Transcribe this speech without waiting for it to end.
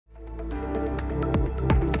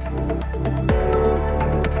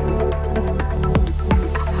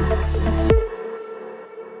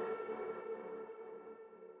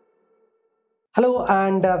Hello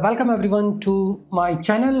and welcome everyone to my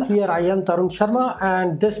channel. Here I am Tarun Sharma,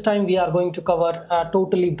 and this time we are going to cover a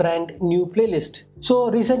totally brand new playlist. So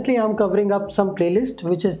recently I'm covering up some playlist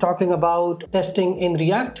which is talking about testing in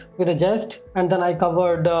React with a jest, and then I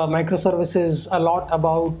covered microservices, a lot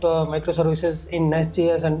about microservices in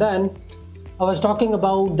nestjs, and then I was talking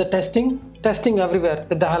about the testing everywhere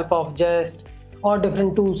with the help of jest or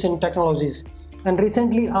different tools and technologies. And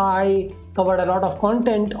recently I covered a lot of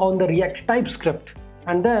content on the React TypeScript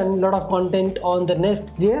and then a lot of content on the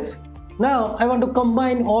nestjs. Now I want to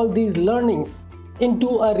combine all these learnings into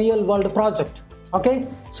a real world project. Okay,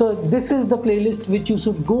 so this is the playlist which you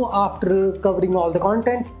should go after covering all the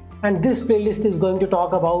content, and this playlist is going to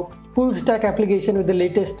talk about full stack application with the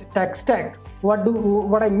latest tech stack.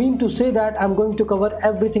 What I mean to say that I'm going to cover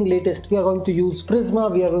everything latest. We are going to use Prisma,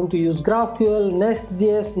 we are going to use GraphQL,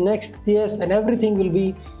 nestjs, nextjs, and everything will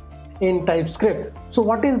be in TypeScript. So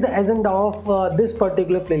what is the agenda of this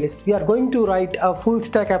particular playlist? We are going to write a full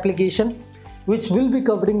stack application which will be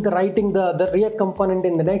covering the writing the React component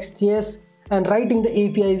in the nextjs and writing the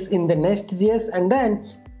APIs in the nestjs, and then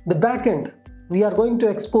the backend. We are going to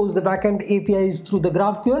expose the backend APIs through the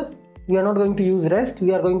GraphQL. We are not going to use REST.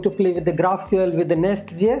 We are going to play with the GraphQL with the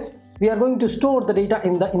nestjs. We are going to store the data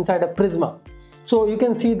inside a Prisma. So you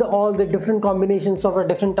can see all the different combinations of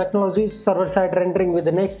different technologies: server-side rendering with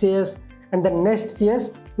the nextjs, and then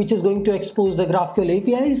nestjs, which is going to expose the GraphQL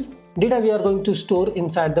APIs. Data we are going to store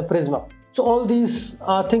inside the Prisma. So all these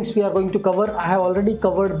things we are going to cover. I have already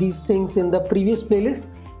covered these things in the previous playlist.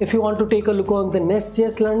 If you want to take a look on the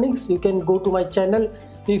nestjs learnings, you can go to my channel.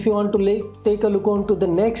 If you want to take a look onto the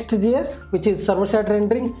nextjs, which is server-side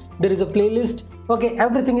rendering, there is a playlist. Okay,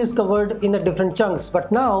 everything is covered in a different chunks,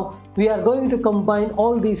 but now we are going to combine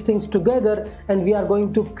all these things together and we are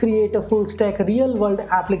going to create a full stack real world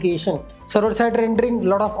application. Server-side rendering,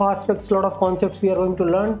 lot of aspects, lot of concepts we are going to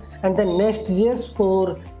learn, and then nestjs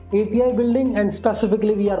for API building, and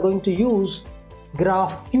specifically we are going to use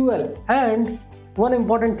GraphQL. And one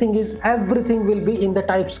important thing is everything will be in the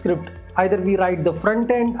TypeScript. Either we write the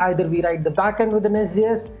front end, either we write the back end with the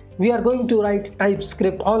nestjs. We are going to write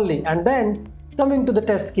TypeScript only. And then coming to the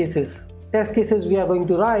test cases. Test cases we are going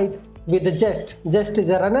to write with the jest. Jest is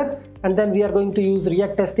a runner, and then we are going to use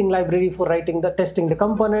React testing library for testing the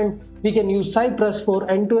component. We can use Cypress for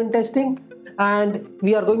end-to-end testing, and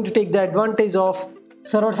we are going to take the advantage of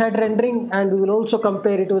server-side rendering, and we will also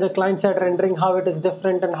compare it with the client-side rendering, how it is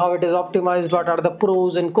different and how it is optimized, what are the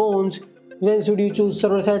pros and cons. When should you choose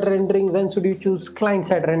server-side rendering? When should you choose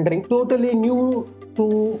client-side rendering? Totally new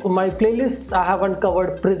to my playlists. I haven't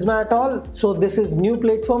covered Prisma at all. So this is new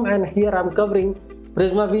platform, and here I'm covering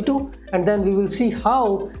Prisma v2, and then we will see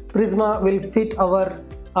how Prisma will fit our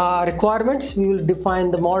requirements. We will define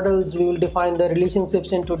the models, we will define the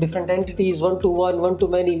relationships into different entities, one-to-one,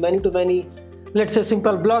 one-to-many, many-to-many. Let's say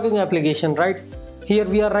simple blogging application, right? Here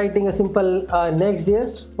we are writing a simple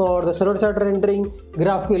nextjs for the server-side rendering.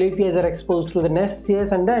 GraphQL APIs are exposed through the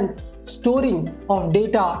nestjs, and then storing of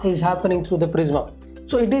data is happening through the Prisma.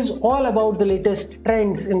 So it is all about the latest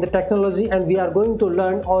trends in the technology, and we are going to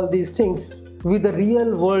learn all these things with the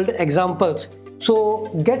real world examples. So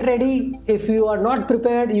get ready. If you are not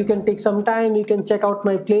prepared, you can take some time, you can check out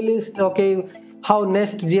my playlist, okay, how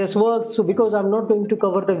nestjs works. So because I'm not going to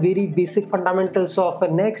cover the very basic fundamentals of a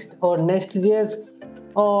next or nestjs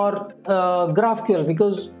or GraphQL,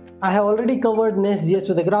 because I have already covered nestjs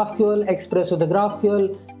with the GraphQL, Express with the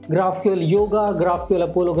GraphQL, GraphQL Yoga, GraphQL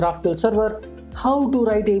Apollo, GraphQL Server, how to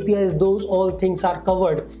write APIs, those all things are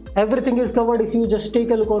covered. Everything is covered. If you just take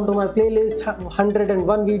a look onto my playlist,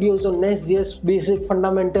 101 videos on nestjs, basic,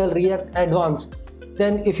 fundamental, React, advanced.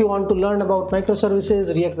 Then if you want to learn about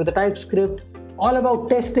microservices, React with the TypeScript, all about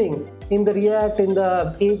testing in the React, in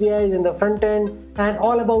the APIs, in the front end, and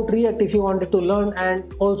all about React if you wanted to learn.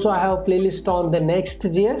 And also I have a playlist on the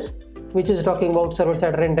nextjs which is talking about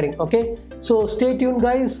server-side rendering. Okay, so stay tuned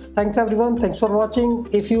guys. Thanks everyone, thanks for watching.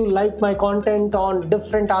 If you like my content on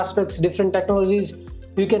different aspects, different technologies,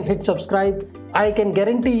 you can hit subscribe. I can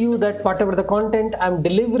guarantee you that whatever the content I'm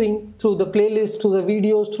delivering through the playlist, through the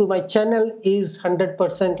videos, through my channel is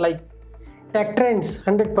 100% like tech trends,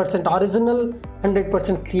 100% original,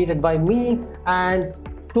 100% created by me, and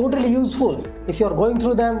totally useful. If you're going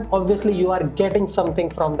through them, obviously you are getting something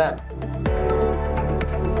from them.